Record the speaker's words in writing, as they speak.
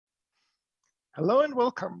Hello and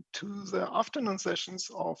welcome to the afternoon sessions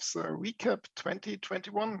of the Recap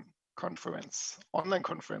 2021 conference, online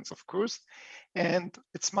conference, of course. And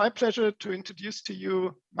it's my pleasure to introduce to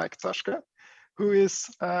you Mike Zaschka, who is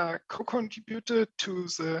a co-contributor to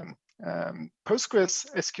the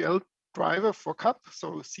PostgresSQL driver for CAP,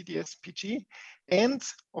 so CDS-PG, and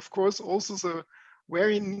of course also the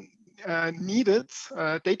very needed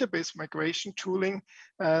database migration tooling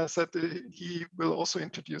that he will also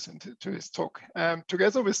introduce into his talk.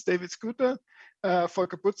 Together with David Scooter,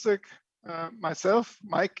 Volker Butzek, myself,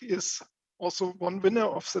 Mike is also one winner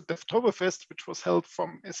of the Devtoberfest, which was held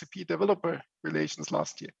from SAP Developer Relations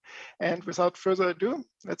last year. And without further ado,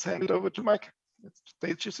 let's hand it over to Mike. The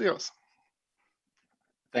stage is yours.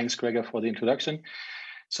 Thanks, Gregor, for the introduction.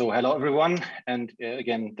 So hello, everyone. And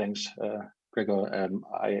again, thanks, Gregor.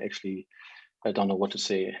 I don't know what to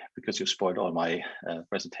say because you spoiled all my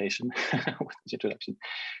presentation with this introduction.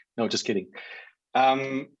 No, just kidding.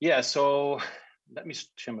 Yeah, so let me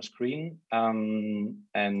share my screen in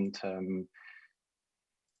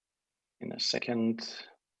a second.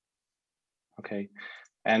 Okay.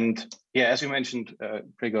 And yeah, as you mentioned,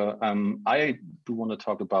 Gregor, I do want to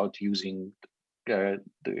talk about using the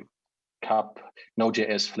CAP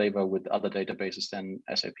Node.js flavor with other databases than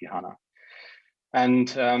SAP HANA. And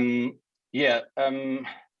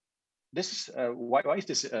this is why is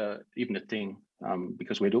this even a thing?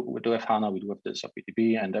 Because we do have HANA, we do have the SAP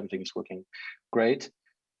BTP, and everything is working great.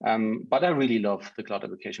 But I really love the cloud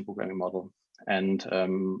application programming model, and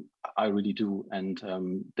I really do. And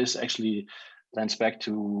this actually lands back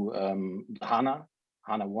to HANA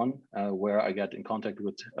 1, where I get in contact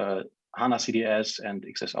with HANA CDS and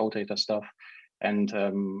XSO data stuff, and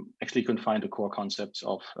actually couldn't find the core concepts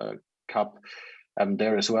of CAP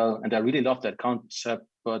there as well. And I really love that concept,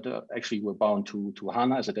 but actually we're bound to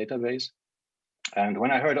HANA as a database. And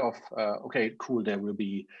when I heard of, okay, cool, there will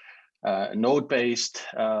be a node-based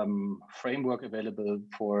framework available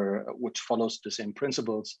for which follows the same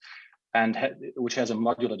principles and which has a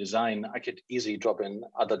modular design, I could easily drop in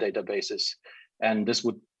other databases. And this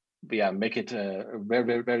would make it a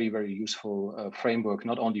very, very, very useful framework,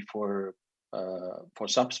 not only for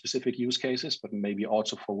sub-specific use cases, but maybe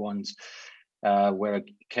also for ones where I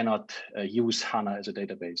cannot use HANA as a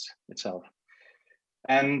database itself.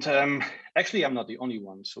 And actually, I'm not the only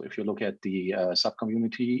one. So if you look at the SAP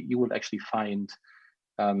community, you will actually find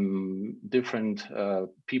different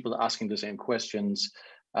people asking the same questions.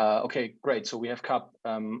 Okay, great. So we have CAP.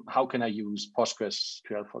 How can I use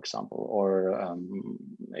PostgresSQL, for example, or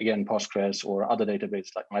again, Postgres or other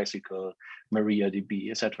databases like MySQL,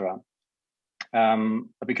 MariaDB, etc.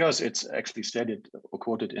 Because it's actually stated or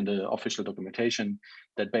quoted in the official documentation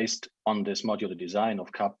that based on this modular design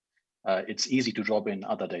of CAP, it's easy to drop in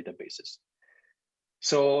other databases.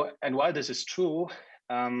 So, and while this is true,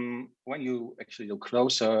 when you actually look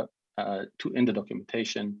closer in the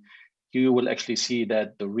documentation, you will actually see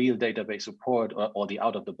that the real database support or the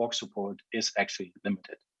out-of-the-box support is actually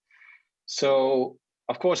limited. So,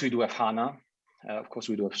 of course, we do have HANA. Of course,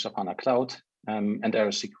 we do have SAP HANA Cloud. And there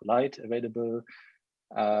is SQLite available,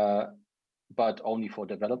 but only for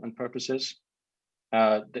development purposes.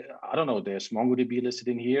 I don't know, there's MongoDB listed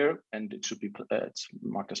in here, and it should be it's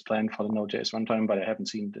marked as planned for the Node.js runtime, but I haven't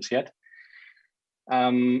seen this yet.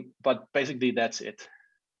 But basically, that's it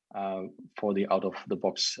for the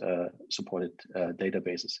out-of-the-box supported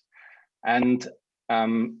databases. And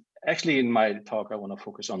actually, in my talk, I want to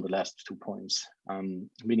focus on the last 2 points,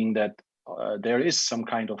 meaning that there is some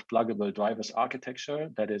kind of pluggable drivers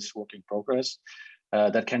architecture that is work in progress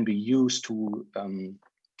that can be used to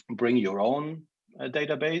bring your own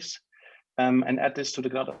database and add this to the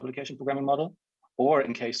cloud application programming model. Or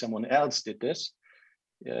in case someone else did this,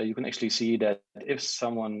 you can actually see that if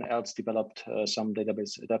someone else developed some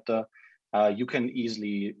database adapter, you can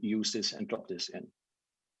easily use this and drop this in.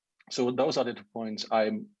 So those are the 2 points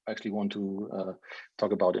I actually want to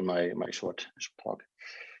talk about in my short talk.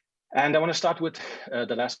 And I want to start with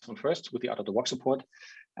the last one first, with the out-of-the-box support.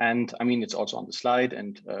 And I mean, it's also on the slide.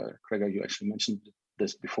 And Gregor, you actually mentioned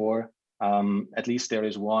this before. At least there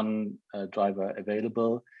is one driver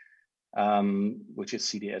available, which is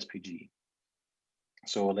CDS-PG.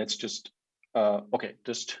 So let's just, very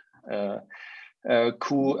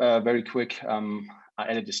quick. I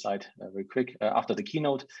added this slide very quick after the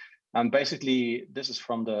keynote. Basically, this is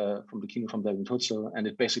from the keynote from David Scooter, and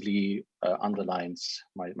it basically underlines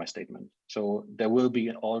my statement. So there will be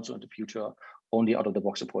also in the future only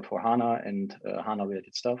out-of-the-box support for HANA and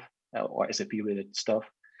HANA-related stuff or SAP-related stuff.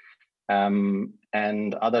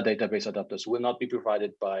 And other database adapters will not be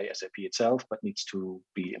provided by SAP itself, but needs to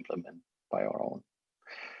be implemented by our own.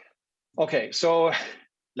 Okay, so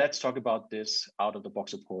let's talk about this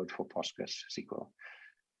out-of-the-box support for PostgresSQL.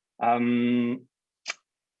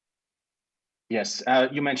 Yes,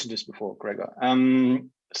 you mentioned this before, Gregor.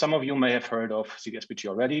 Some of you may have heard of CD-SPG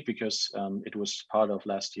already because it was part of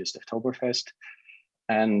last year's Devtoberfest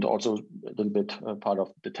and also a little bit part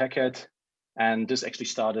of the TechEd. And this actually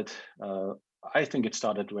started, I think it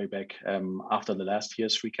started way back after the last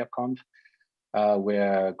year's RecapConf,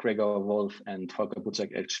 where Gregor Wolf and Volker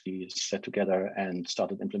Butzek actually sat together and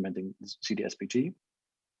started implementing CD-SPG.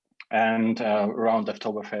 And around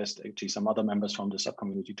Devtoberfest, actually some other members from the SAP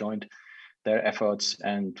community joined their efforts.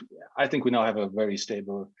 And I think we now have a very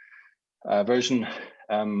stable version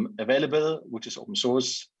available, which is open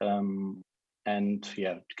source. And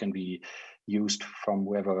yeah, it can be used from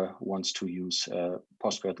whoever wants to use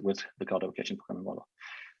Postgres with the Cloud Application Programming Model.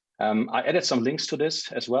 I added some links to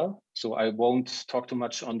this as well, so I won't talk too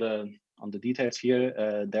much on the details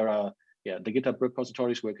here. There are the GitHub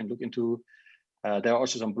repositories where you can look into. There are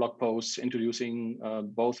also some blog posts introducing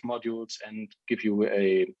both modules and give you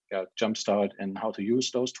a jump start in how to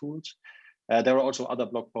use those tools. There are also other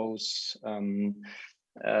blog posts and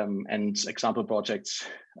example projects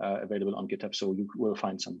available on GitHub, so you will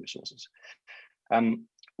find some resources.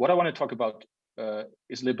 What I want to talk about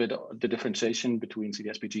is a little bit the differentiation between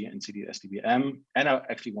CD-SPG and CD-SDBM, and I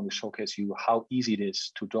actually want to showcase you how easy it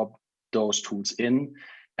is to drop those tools in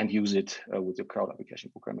and use it with the Cloud Application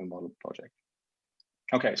Programming Model project.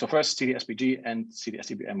 Okay, so first CD-SPG and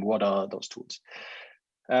CD-SDBM, what are those tools?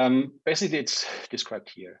 Basically, it's described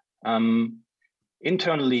here.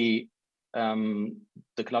 Internally,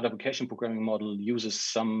 the Cloud Application Programming Model uses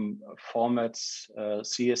some formats,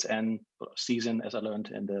 CSN, or CSN, as I learned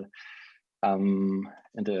in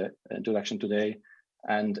the introduction today,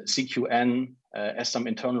 and CQN as some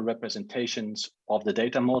internal representations of the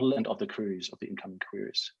data model and of the queries, of the incoming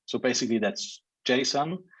queries. So basically, that's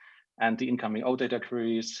JSON and the incoming OData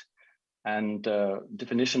queries, and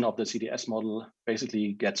definition of the CDS model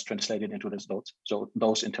basically gets translated into this nodes, so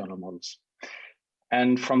those internal models.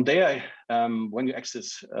 And from there, when you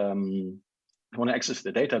access, want to access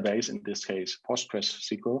the database, in this case,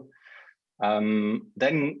 PostgresSQL,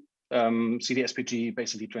 then CD-SPG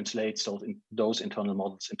basically translates those internal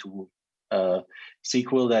models into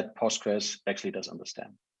SQL that Postgres actually does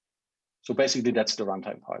understand. So basically, that's the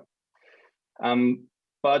runtime part.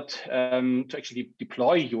 But to actually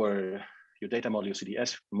deploy your data model, your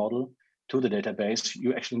CDS model to the database,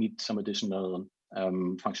 you actually need some additional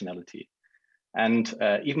functionality. And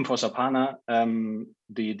even for SAP HANA,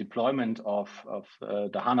 the deployment of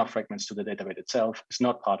the HANA fragments to the database itself is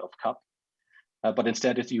not part of CAP, but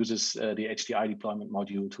instead it uses the HDI deployment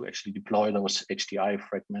module to actually deploy those HDI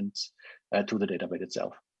fragments to the database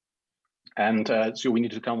itself. And so we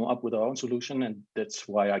need to come up with our own solution, and that's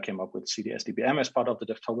why I came up with CD-SDBM as part of the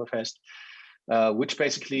Devtoberfest, which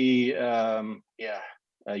basically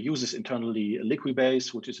uses internally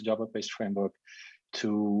Liquibase, which is a Java-based framework,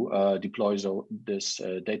 to deploy this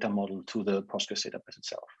data model to the Postgres database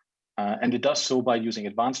itself. And it does so by using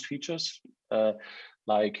advanced features,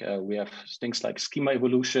 like we have things like schema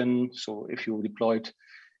evolution. So if you deployed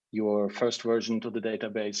your first version to the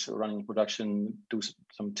database running production, do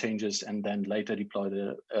some changes, and then later deploy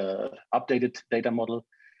the updated data model,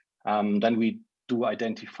 then we do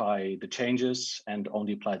identify the changes and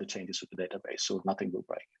only apply the changes to the database, so nothing will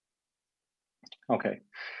break. Okay,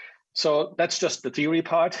 so that's just the theory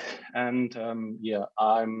part. And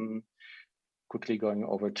I'm quickly going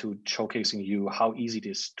over to showcasing you how easy it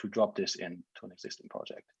is to drop this into an existing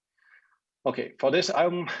project. Okay, for this,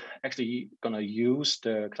 I'm actually going to use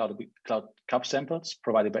the Cloud CAP samples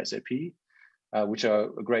provided by SAP, which are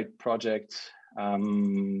a great project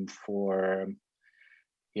for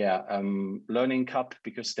learning CAP,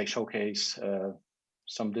 because they showcase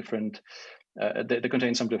some different, they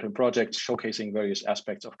contain some different projects showcasing various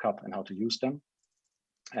aspects of CAP and how to use them.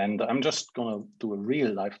 And I'm just going to do a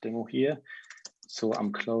real life demo here. So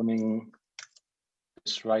I'm cloning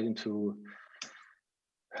this right into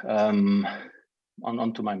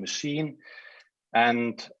onto my machine,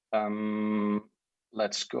 and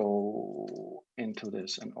let's go into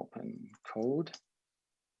this and open code.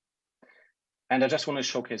 And I just want to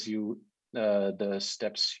showcase you the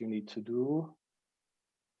steps you need to do.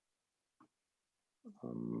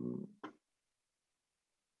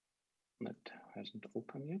 That hasn't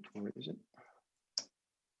opened yet. Where is it?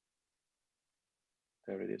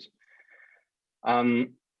 There it is.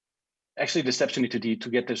 Actually, the steps you need to do to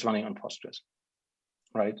get this running on Postgres,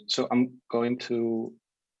 right? So I'm going to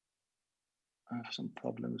have some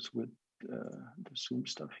problems with the Zoom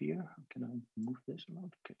stuff here. Can I move this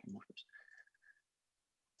around? Okay, I can move this.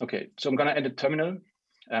 Okay, so I'm gonna edit terminal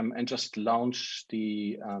and just launch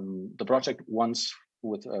the project once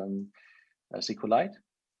with SQLite.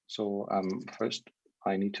 So first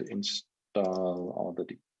I need to install all the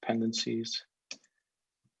dependencies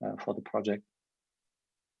for the project.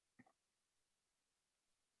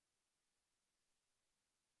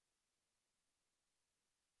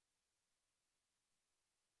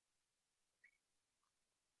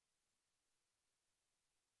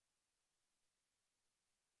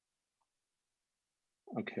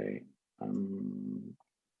 Okay.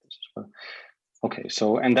 Okay,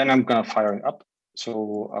 so and then I'm gonna fire it up.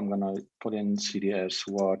 So I'm gonna put in CDS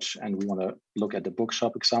watch, and we want to look at the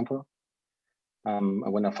bookshop example.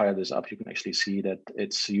 And when I fire this up, you can actually see that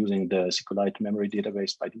it's using the SQLite memory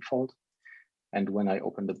database by default. And when I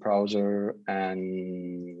open the browser,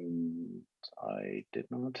 and I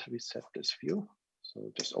did not reset this view,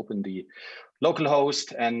 so just open the local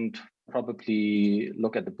host and probably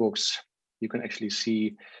look at the books, you can actually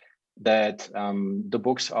see that the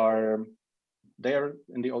books are there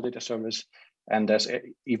in the old data service, and there's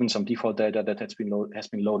even some default data that has been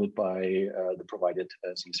loaded by the provided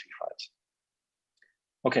CSV files.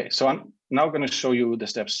 Okay, so I'm now going to show you the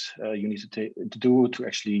steps you need to do to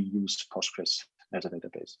actually use Postgres as a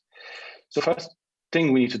database. So first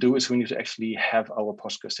thing we need to do is we need to actually have our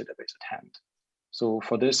Postgres database at hand. So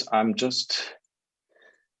for this, I'm just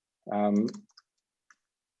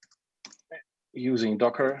using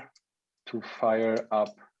Docker to fire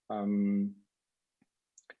up a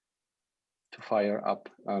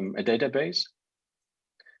database,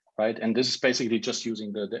 right? And this is basically just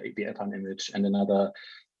using the APN image and another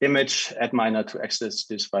image at miner to access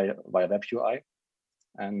this via web UI.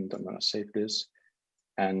 And I'm going to save this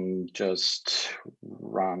and just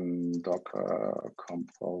run docker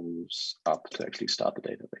compose up to actually start the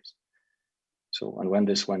database. So, and when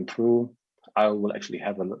this went through, I will actually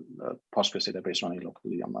have a Postgres database running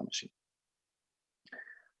locally on my machine.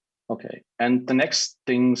 Okay, and the next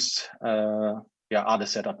things are the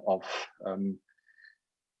setup of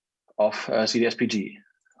CDSPG.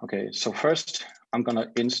 Okay, so first I'm gonna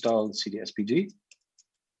install CDSPG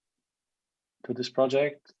to this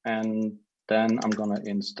project, and then I'm gonna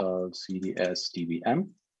install CDS-DBM.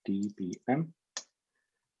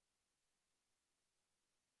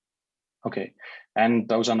 Okay, and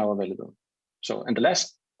those are now available. So, and the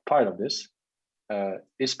last part of this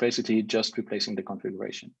is basically just replacing the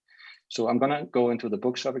configuration. So I'm gonna go into the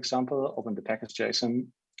bookshop example, open the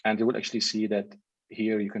package.json, and you will actually see that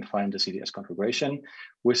here you can find the CDS configuration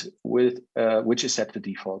which is set to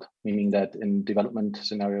default, meaning that in development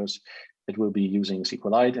scenarios, it will be using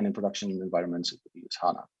SQLite, and in production environments, it will use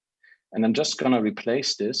HANA. And I'm just gonna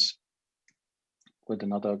replace this with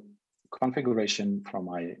another configuration from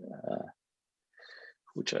my,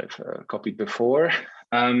 which I've copied before.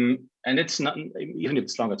 And it's not, even if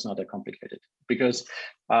it's long, it's not that complicated, because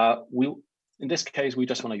in this case, we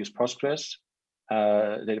just want to use Postgres,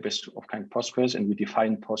 database of kind Postgres, and we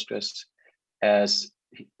define Postgres as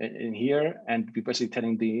in here, and we're basically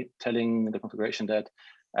telling the configuration that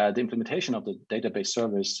the implementation of the database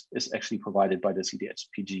service is actually provided by the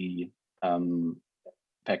CDSPG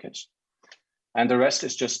package. And the rest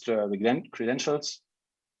is just the credentials.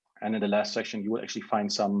 And in the last section, you will actually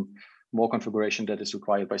find some more configuration that is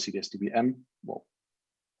required by CDS-DBM. Well,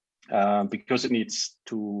 because it needs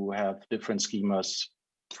to have different schemas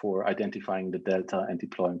for identifying the delta and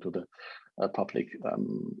deploying to the public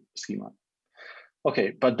schema.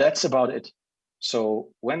 Okay, but that's about it.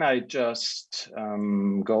 So when I just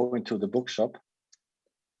go into the bookshop,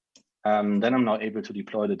 then I'm now able to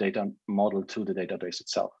deploy the data model to the database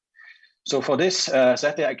itself. So for this,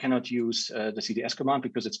 sadly, I cannot use the CDS command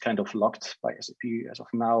because it's kind of locked by SAP as of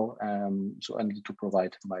now. So I need to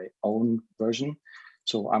provide my own version.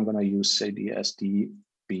 So I'm going to use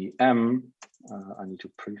CDS-DBM. I need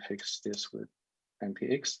to prefix this with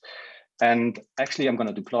npx. And actually, I'm going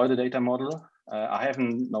to deploy the data model. I have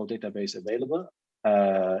no database available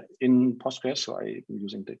in Postgres, so I'm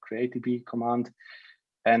using the createDB command.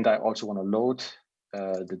 And I also want to load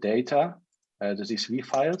the data, the CSV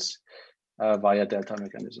files, via delta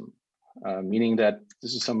mechanism, meaning that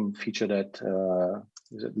this is some feature that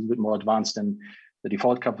is a little bit more advanced than the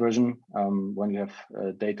default cup version. When you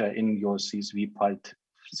have data in your CSV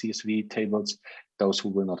tables, those who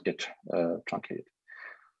will not get truncated.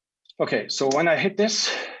 Okay, so when I hit this,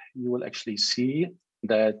 you will actually see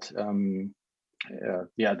that the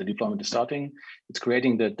deployment is starting. It's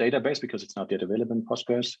creating the database because it's not yet available in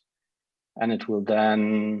Postgres, and it will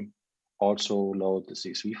then also load the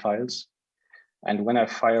CSV files. And when I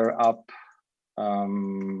fire up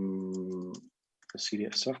the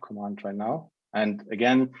j&s-soft command right now, And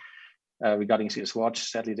again, regarding CS Watch,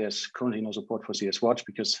 sadly, there's currently no support for CS Watch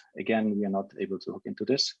because, again, we are not able to hook into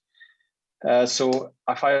this. So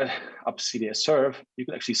I fired up CDS-serve. You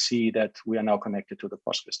can actually see that we are now connected to the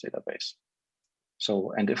Postgres database.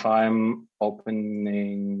 So, and if I'm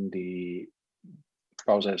opening the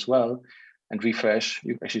browser as well and refresh,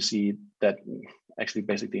 you can actually see that actually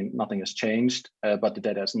basically nothing has changed, but the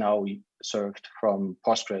data is now served from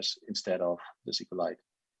Postgres instead of the SQLite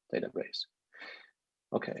database.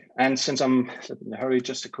 Okay, and since I'm in a hurry,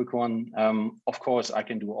 just a quick one. Of course, I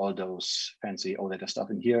can do all those fancy OData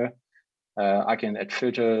stuff in here. I can add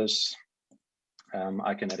filters,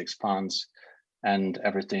 I can add expands, and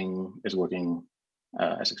everything is working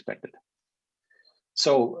as expected.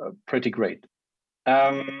 So pretty great.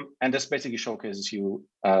 And this basically showcases you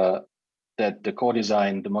that the core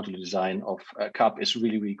design, the modular design of CAP is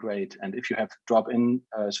really, really great. And if you have drop-in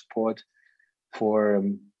support for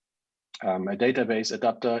a database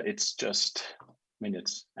adapter, it's just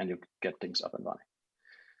minutes and you get things up and running.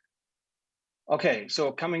 Okay,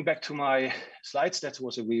 so coming back to my slides, that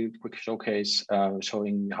was a really quick showcase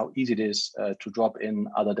showing how easy it is to drop in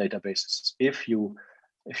other databases if you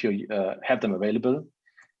have them available.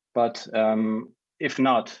 But if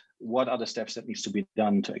not, what are the steps that needs to be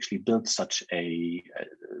done to actually build such a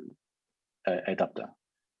adapter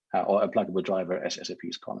or a pluggable driver, as SAP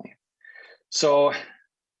is calling it? So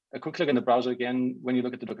a quick look in the browser again. When you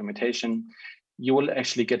look at the documentation, you will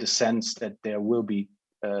actually get a sense that there will be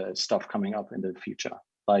stuff coming up in the future.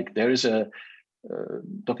 Like there is a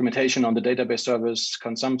documentation on the database service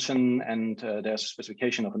consumption, and there's a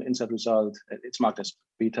specification of an insert result. It's marked as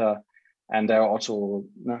beta, and there are also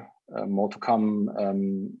more to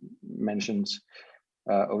come mentions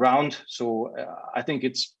around. So I think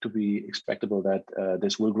it's to be expectable that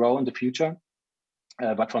this will grow in the future.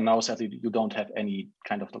 But for now, sadly, you don't have any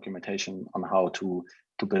kind of documentation on how to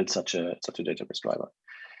build such a database driver.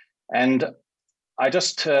 And I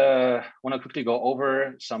just want to quickly go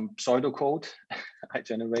over some pseudocode I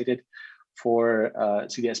generated for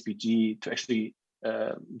CDSPG to actually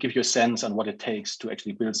give you a sense on what it takes to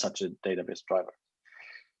actually build such a database driver.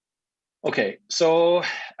 Okay, so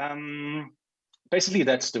basically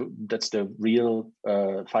that's the real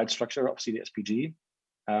file structure of CDSPG.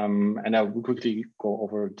 And I will quickly go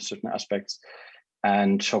over certain aspects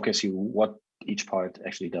and showcase you what each part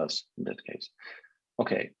actually does in that case.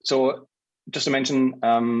 Okay, so just to mention,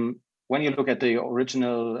 when you look at the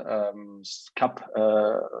original CAP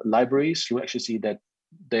libraries, you actually see that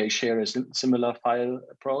they share a similar file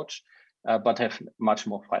approach, but have much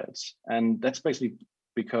more files. And that's basically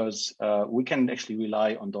because we can actually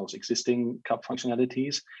rely on those existing CAP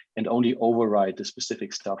functionalities and only override the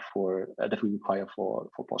specific stuff for that we require for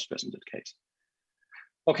Postgres in that case.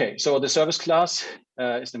 Okay, so the service class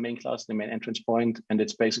is the main class, the main entrance point, and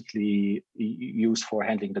it's basically used for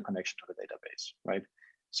handling the connection to the database, right?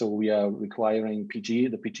 So we are requiring PG,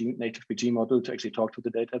 the native PG module, to actually talk to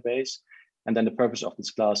the database. And then the purpose of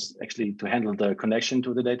this class is actually to handle the connection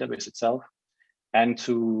to the database itself and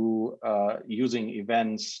to using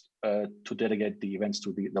events to delegate the events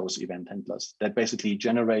to those event handlers that basically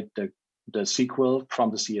generate the SQL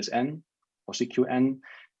from the CSN or CQN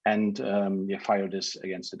and you fire this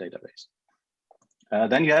against the database.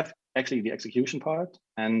 Then you have actually the execution part,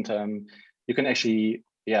 and you can actually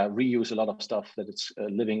reuse a lot of stuff that it's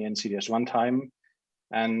living in CDS runtime.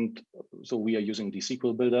 And so we are using the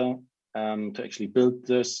SQL builder to actually build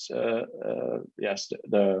this,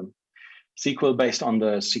 the SQL based on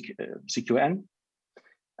the CQN.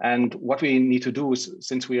 And what we need to do is,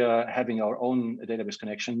 since we are having our own database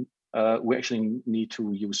connection, we actually need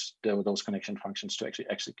to use those connection functions to actually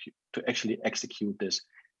execute this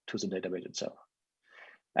to the database itself.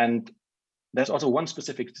 And there's also one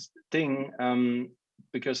specific thing,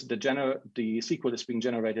 because the SQL is being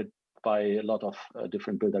generated by a lot of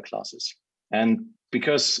different builder classes. And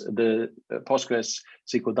because the Postgres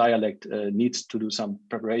SQL dialect needs to do some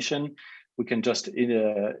preparation, we can just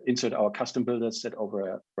insert our custom builders that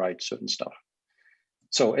override certain stuff.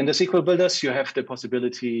 So in the SQL builders, you have the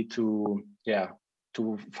possibility to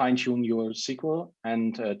fine tune your SQL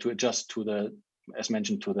and to adjust to the, as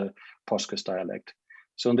mentioned, to the Postgres dialect.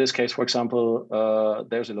 So in this case, for example,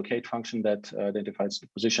 there's a locate function that identifies the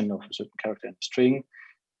position of a certain character in a string.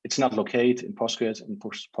 It's not locate in Postgres. In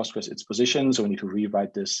Postgres, it's position. So we need to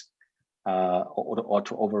rewrite this or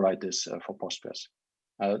to override this for Postgres.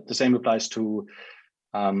 The same applies to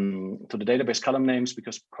the database column names,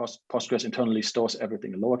 because Postgres internally stores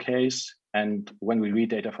everything in lowercase. And when we read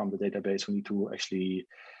data from the database, we need to actually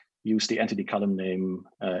use the entity column name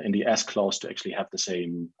in the as clause to actually have the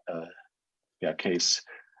same case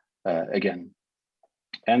again.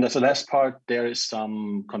 And as the last part, there is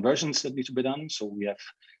some conversions that need to be done. So we have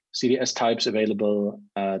CDS types available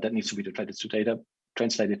that needs to be translated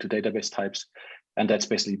to database types. And that's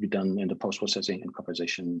basically be done in the post-processing and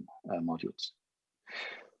conversation modules.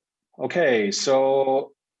 Okay,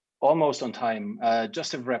 so almost on time.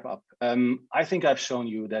 Just to wrap up, I think I've shown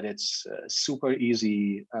you that it's super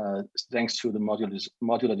easy, thanks to the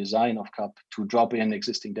modular design of CAP, to drop in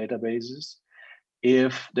existing databases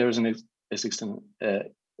if there is an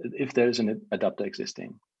adapter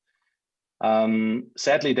existing.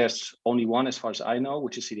 Sadly, there's only one as far as I know,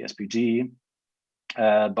 which is CDSPG.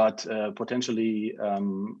 But potentially,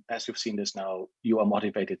 as you've seen this now, you are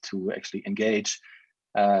motivated to actually engage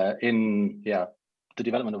in the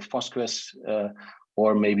development of Postgres,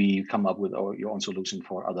 or maybe come up with your own solution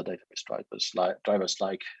for other database drivers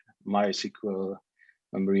like MySQL,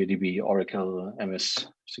 MariaDB, Oracle, MS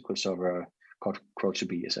SQL Server,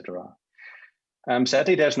 CrowdDB, etc.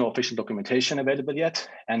 Sadly, there's no official documentation available yet,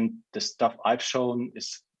 and the stuff I've shown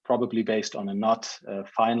is probably based on a not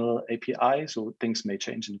final API, so things may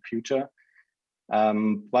change in the future.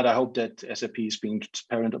 But I hope that SAP is being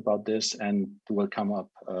transparent about this and will come up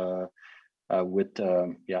with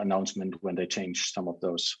announcement when they change some of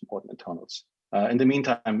those important internals. In the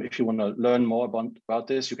meantime, if you want to learn more about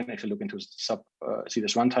this, you can actually look into SAP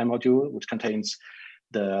CDS runtime module, which contains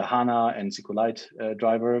the HANA and SQLite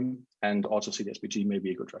driver, and also CDSPG may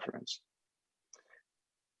be a good reference.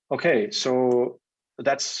 Okay, so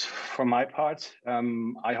that's for my part.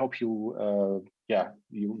 I hope you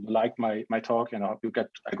liked my talk, and I hope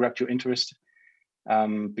I grabbed your interest,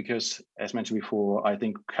 because as mentioned before, I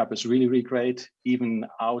think CAP is really great, even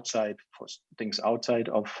for things outside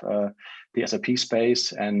of the SAP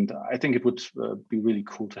space, and I think it would be really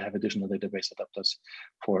cool to have additional database adapters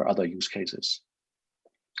for other use cases.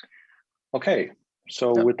 Okay,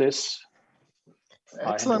 so with this,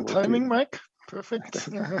 excellent timing, Mike. Perfect,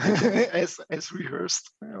 as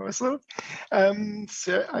rehearsed also.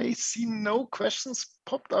 So I see no questions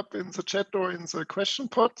popped up in the chat or in the question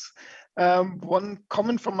pod. One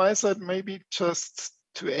comment from my side, maybe just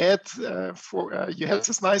to add, you had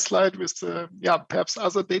this nice slide with perhaps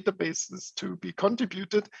other databases to be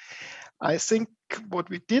contributed. I think what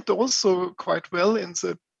we did also quite well in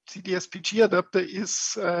the CDSPG adapter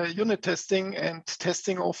is unit testing and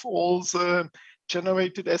testing of all the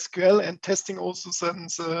generated SQL and testing also some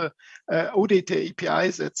the OData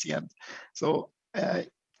APIs at the end. So I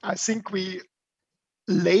think we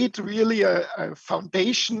laid really a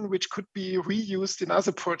foundation which could be reused in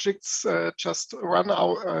other projects, just run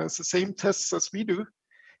the same tests as we do.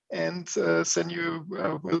 And then you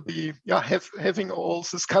will be having all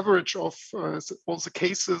this coverage of all the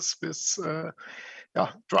cases with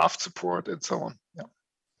draft support and so on. Yeah.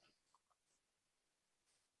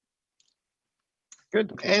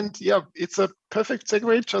 Good. And it's a perfect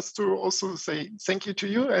segue just to also say thank you to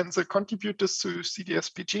you and the contributors to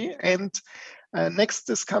CDSPG. And next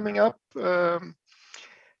is coming up. Come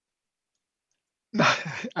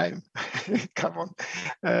on.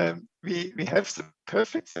 We have the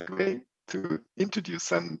perfect segue to introduce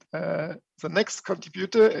the next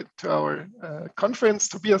contributor to our conference,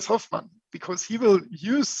 Tobias Hoffmann, because he will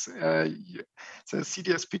use the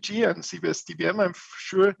CDSPG and CBS DBM, I'm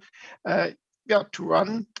sure, to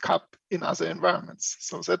run CAP in other environments.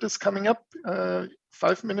 So that is coming up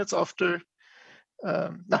 5 minutes after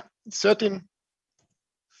 13:35.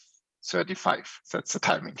 That's the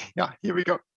timing. Yeah, here we go.